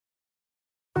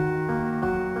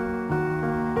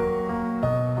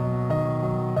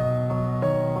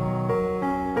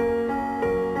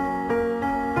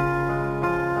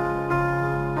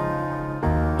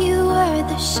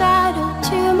shadow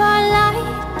to my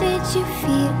light. Did you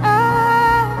feel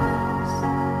us?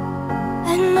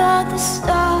 Another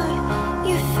star,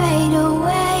 you fade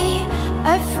away.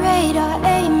 Afraid our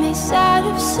aim is out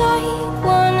of sight.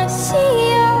 Wanna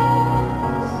see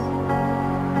us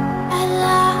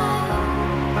alive.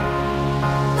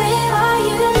 Where are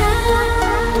you now?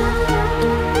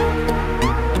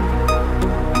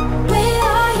 Where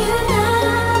are you now?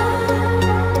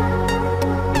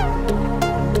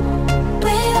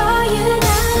 Where are you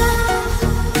now?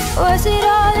 Was it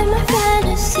all in my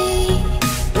fantasy?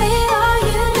 Where are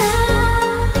you now?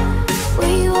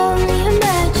 Were you only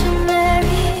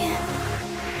imaginary?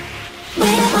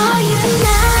 Where are you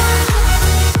now?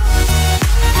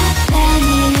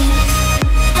 Atlantis,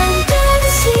 under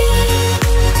the sea,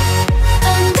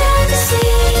 under the sea.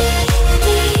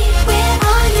 Where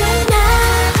are you now?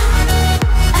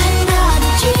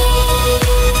 Another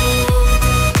dream.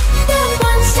 The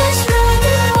monsters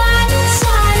running wild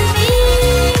inside me.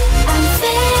 I'm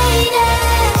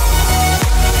faded.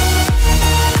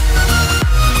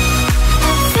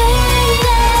 I'm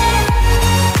faded.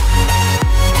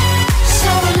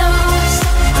 So lost.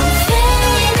 I'm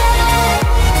faded.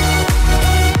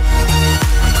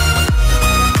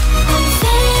 I'm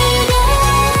faded.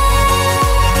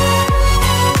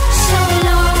 So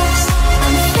lost.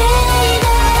 I'm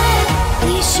faded.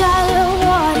 These shallow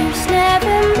waters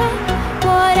never met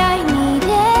what I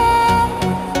needed.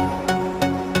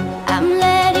 I'm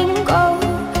letting go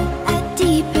a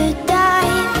deeper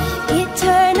dive.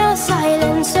 Eternal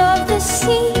silence of the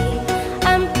sea.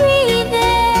 I'm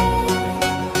breathing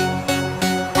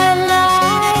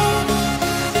alive.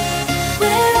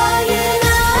 Where are you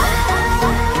now?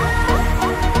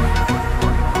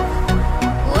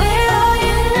 Where are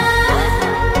you now?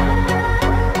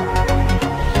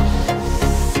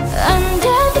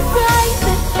 Under the bright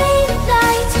but faded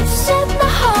lights, you set my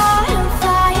heart on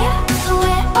fire.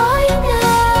 Where are you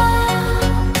now?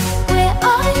 Where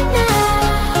are you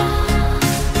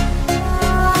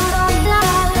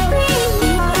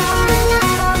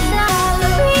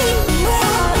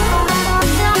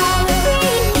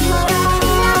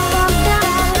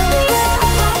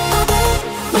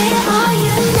Where are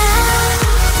you now?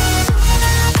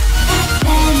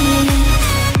 Atlantis,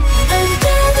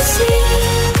 under the sea,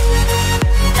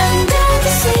 under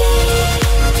the sea.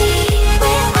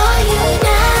 Where are you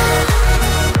now?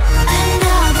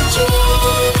 Another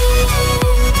dream.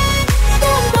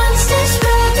 The monsters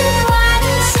running wild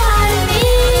inside me.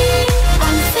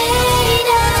 I'm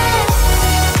faded.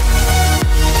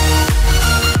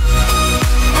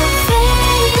 I'm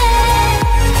faded.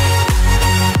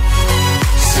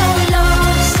 So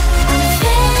lost. I'm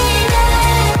faded.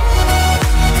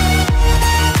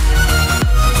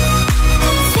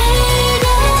 I'm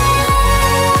faded.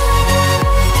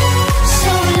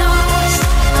 So lost.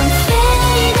 I'm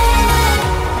faded.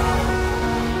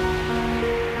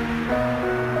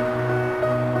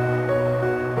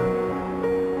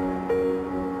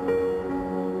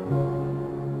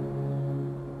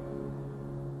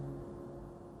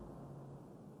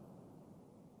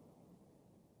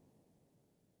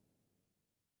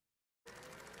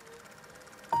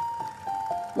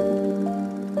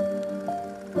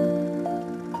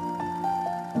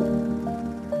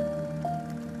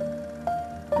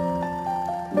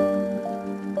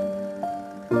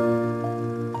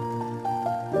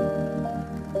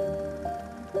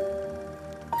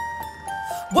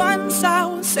 Once I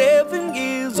was 7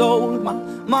 years old, my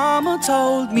mama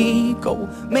told me, go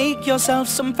make yourself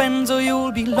some friends or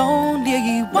you'll be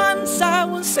lonely. Once I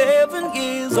was 7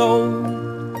 years old.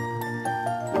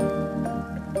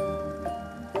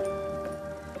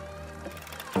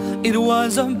 It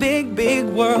was a big, big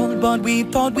world, but we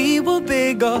thought we were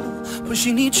bigger,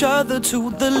 pushing each other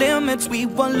to the limits. We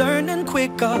were learning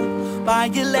quicker. By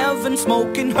 11,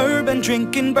 smoking herb and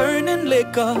drinking burning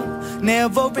liquor.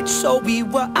 Never rich, so we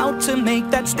were out to make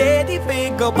that steady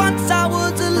figure. Once I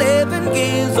was 11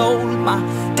 years old, my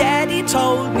daddy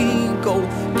told me, go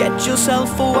get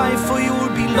yourself a wife or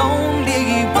you'll be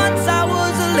lonely. Once I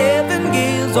was 11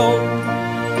 years old.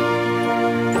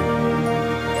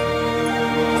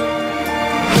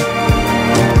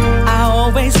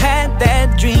 Always had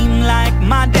that dream like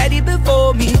my daddy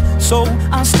before me. So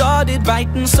I started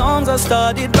writing songs, I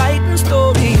started writing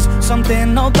stories.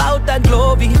 Something about that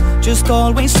glory just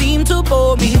always seemed to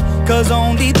bore me, 'cause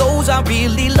only those I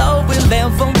really love will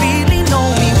ever really know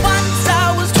me. Once I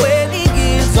was 20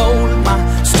 years old, my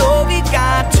story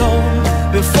got told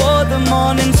before the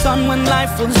morning sun when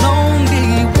life was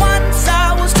lonely. Once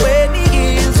I was 20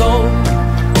 years old.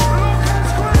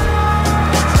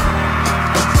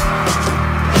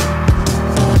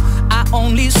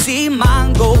 see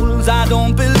my goals. I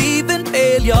don't believe in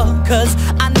failure, cause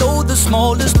I know the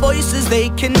smallest voices, they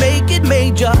can make it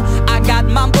major. I got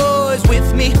my boys with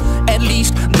me, at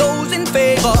least those in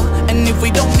favor. And if we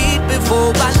don't meet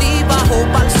before I leave, I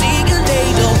hope I'll see you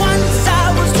later. Once I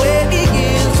was 20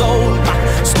 years old, my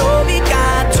story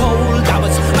got told. I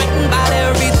was writing about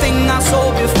everything I saw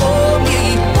before me.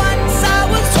 Once I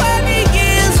was 20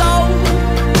 years old.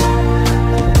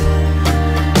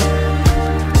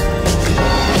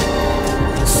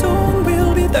 Soon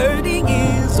we'll be 30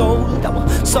 years old. Our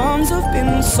songs have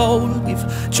been sold. We've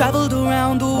traveled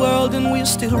around the world and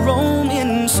we're still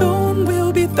roaming. Soon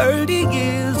we'll be 30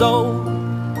 years old.